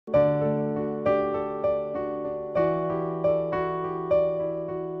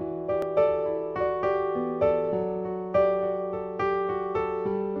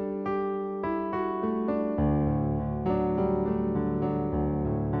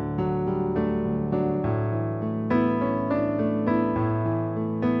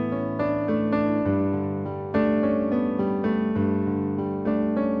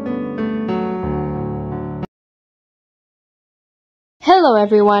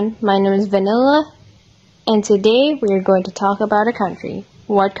everyone, my name is Vanilla, and today we are going to talk about a country.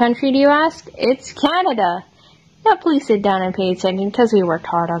 What country do you ask? It's Canada! Now please sit down and pay attention because we worked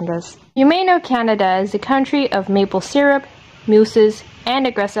hard on this. You may know Canada as the country of maple syrup, mooses, and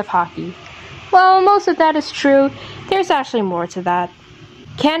aggressive hockey. Well, most of that is true. There's actually more to that.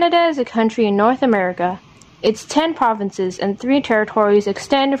 Canada is a country in North America. Its 10 provinces and 3 territories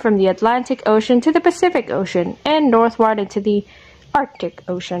extend from the Atlantic Ocean to the Pacific Ocean and northward into the Arctic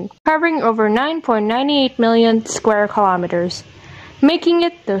Ocean, covering over 9.98 million square kilometers, making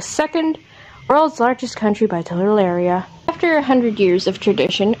it the second world's largest country by total area. After 100 years of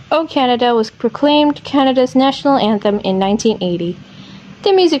tradition, O Canada was proclaimed Canada's national anthem in 1980.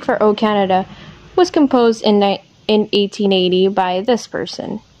 The music for O Canada was composed in 1880 by this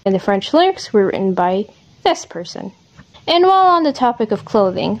person, and the French lyrics were written by this person. And while on the topic of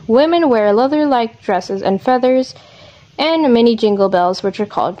clothing, women wear leather-like dresses and feathers and mini jingle bells, which are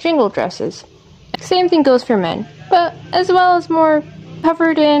called jingle dresses. Same thing goes for men, but as well as more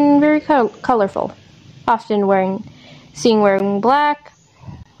covered and very colorful, often seen wearing black,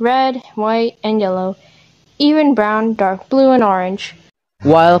 red, white, and yellow, even brown, dark blue, and orange.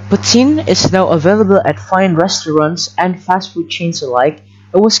 While poutine is now available at fine restaurants and fast food chains alike,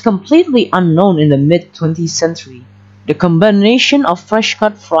 it was completely unknown in the mid-20th century. The combination of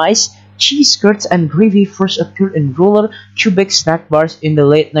fresh-cut fries, cheese curds, and gravy first appeared in roller cubic snack bars in the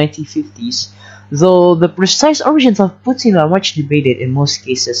late 1950s. Though the precise origins of poutine are much debated in most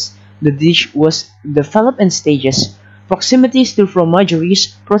cases, the dish was developed in stages. Proximities to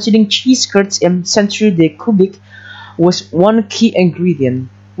fromageries proceeding cheese curds in Century de Quebec was one key ingredient.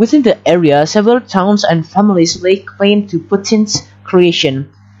 Within the area, several towns and families lay claim to poutine's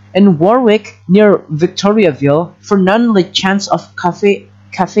creation. In Warwick, near Victoriaville, Fernand Lechance of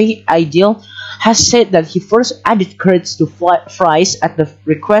Cafe Ideal has said that he first added curds to fries at the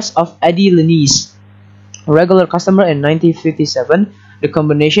request of Eddie Lenise, a regular customer in 1957. The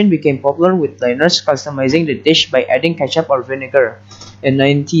combination became popular with diners customizing the dish by adding ketchup or vinegar. In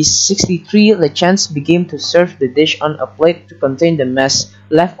 1963, Lechance began to serve the dish on a plate to contain the mess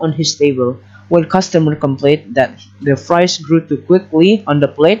left on his table. When customers complained that the fries grew too quickly on the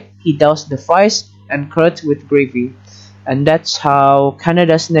plate, he doused the fries and curds with gravy. And that's how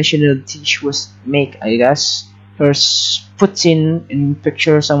Canada's national dish was made, I guess. Here's poutine in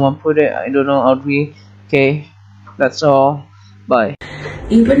picture, someone put it, I don't know, Audrey. Okay, that's all. Bye.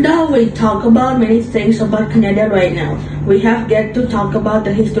 Even though we talk about many things about Canada right now, we have yet to talk about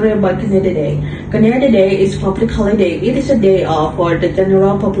the history about Canada Day. Canada Day is public holiday. It is a day off for the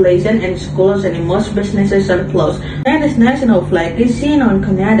general population, and schools and most businesses are closed. Canada's national flag is seen on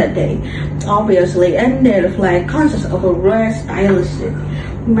Canada Day, obviously, and their flag consists of a red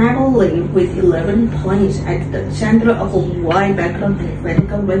stylised maple leaf with 11 points at the center of a white background and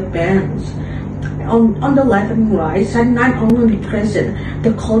vertical red bands. On the left and right side, not only present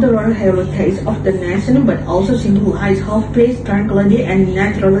the cultural heritage of the nation, but also symbolize hope, peace, tranquility, and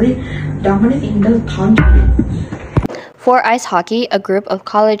naturally dominate in the country. For ice hockey, a group of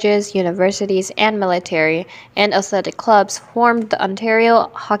colleges, universities, and military and athletic clubs formed the Ontario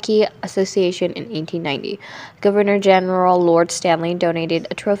Hockey Association in 1890. Governor-General Lord Stanley donated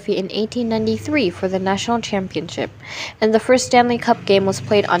a trophy in 1893 for the national championship, and the first Stanley Cup game was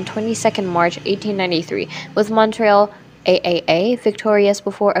played on 22nd March 1893, with Montreal AAA victorious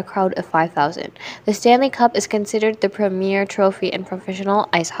before a crowd of 5,000. The Stanley Cup is considered the premier trophy in professional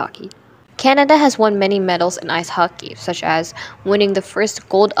ice hockey. Canada has won many medals in ice hockey, such as winning the first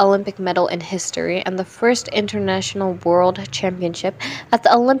gold Olympic medal in history and the first International World Championship at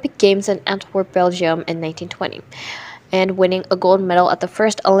the Olympic Games in Antwerp, Belgium in 1920, and winning a gold medal at the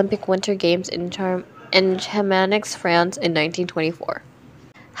first Olympic Winter Games in Chamonix, France in 1924.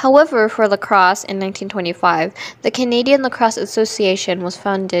 However, for lacrosse in 1925, the Canadian Lacrosse Association was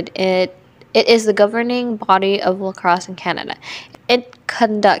founded. It is the governing body of lacrosse in Canada. It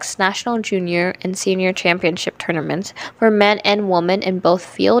conducts national junior and senior championship tournaments for men and women in both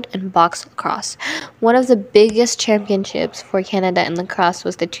field and box lacrosse. One of the biggest championships for Canada in lacrosse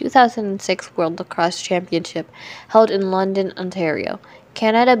was the 2006 World Lacrosse Championship held in London, Ontario.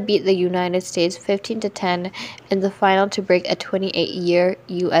 Canada beat the United States 15-10 in the final to break a 28-year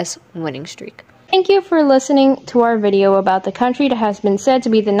U.S. winning streak. Thank you for listening to our video about the country that has been said to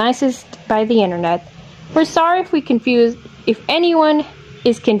be the nicest by the internet. We're sorry if anyone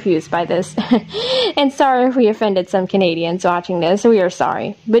is confused by this, and sorry if we offended some Canadians watching this, we are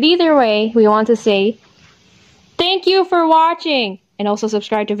sorry. But either way, we want to say thank you for watching, and also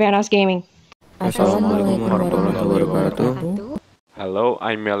subscribe to Vanos Gaming. Hello,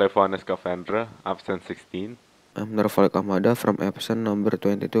 I'm Melevanes Cavendra, absent 16. I'm Narfalik Ahmada from episode number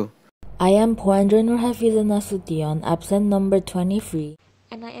 22. I am Puandra Nurhafizah Nasution, absent number 23.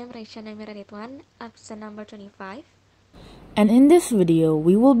 And I am Raishana Miraritwan, absent number 25. And in this video,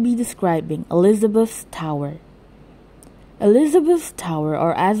 we will be describing Elizabeth's Tower. Elizabeth's Tower,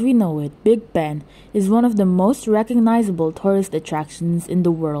 or as we know it, Big Ben, is one of the most recognizable tourist attractions in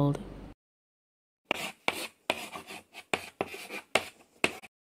the world.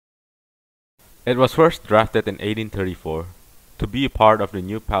 It was first drafted in 1834 to be a part of the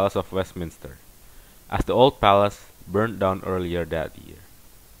new Palace of Westminster, as the old palace burned down earlier that year.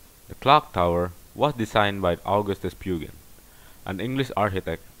 The clock tower was designed by Augustus Pugin, an English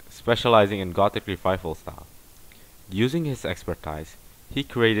architect specializing in Gothic revival style. Using his expertise, he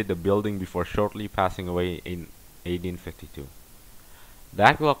created the building before shortly passing away in 1852. The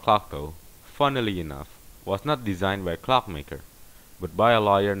actual clock, though, funnily enough, was not designed by a clockmaker, but by a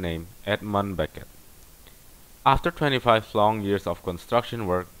lawyer named Edmund Beckett. After 25 long years of construction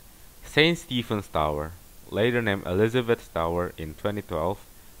work, St. Stephen's Tower, later named Elizabeth's Tower in 2012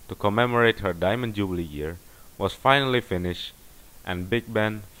 to commemorate her Diamond Jubilee year, was finally finished, and Big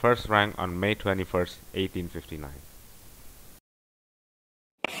Ben first rang on May 21, 1859.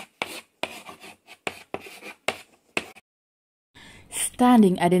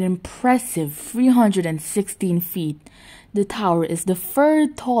 Standing at an impressive 316 feet, the tower is the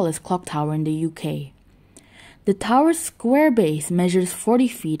third tallest clock tower in the UK. The tower's square base measures 40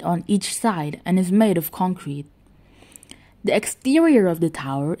 feet on each side and is made of concrete. The exterior of the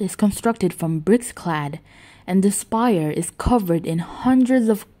tower is constructed from bricks clad, and the spire is covered in hundreds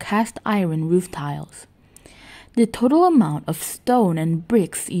of cast iron roof tiles. The total amount of stone and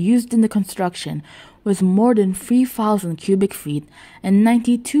bricks used in the construction was more than 3,000 cubic feet and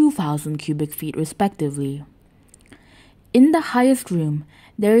 92,000 cubic feet respectively. In the highest room,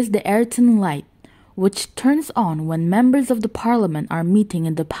 there is the Ayrton light, which turns on when members of the parliament are meeting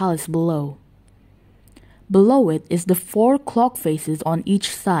in the palace below. Below it is the 4 clock faces on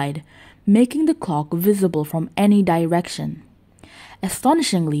each side, making the clock visible from any direction.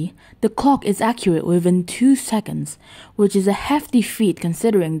 Astonishingly, the clock is accurate within 2 seconds, which is a hefty feat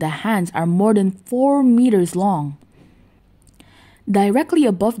considering the hands are more than 4 meters long. Directly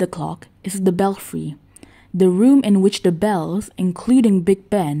above the clock is the belfry, the room in which the bells, including Big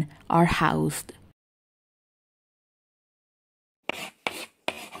Ben, are housed.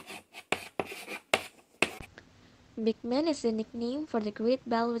 Big Ben is the nickname for the great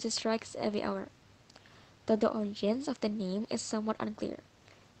bell which strikes every hour, though the origins of the name is somewhat unclear.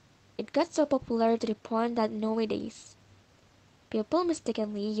 It got so popular to the point that nowadays, people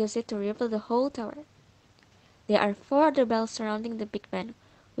mistakenly use it to refer to the whole tower. There are 4 other bells surrounding the Big Ben,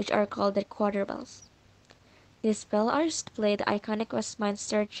 which are called the quarter bells. These bells are used to play the iconic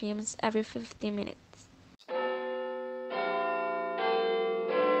Westminster chimes every 50 minutes.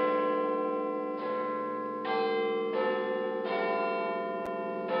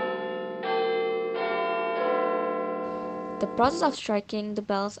 The process of striking the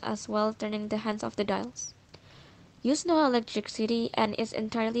bells as well as turning the hands of the dials uses no electricity and is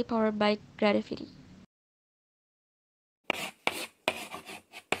entirely powered by gravity.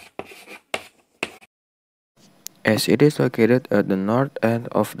 As it is located at the north end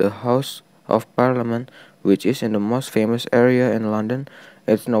of the House of Parliament, which is in the most famous area in London,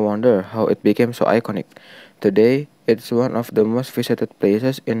 it's no wonder how it became so iconic. Today, it's one of the most visited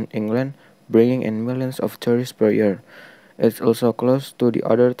places in England, bringing in millions of tourists per year. It's also close to the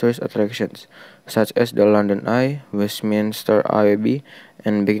other tourist attractions, such as the London Eye, Westminster Abbey,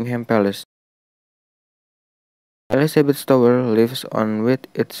 and Buckingham Palace. Elizabeth's Tower lives on with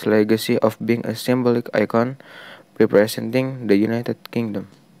its legacy of being a symbolic icon representing the United Kingdom.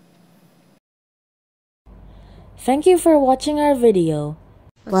 Thank you for watching our video.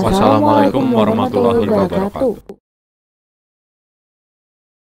 Wassalamualaikum warahmatullahi wabarakatuh.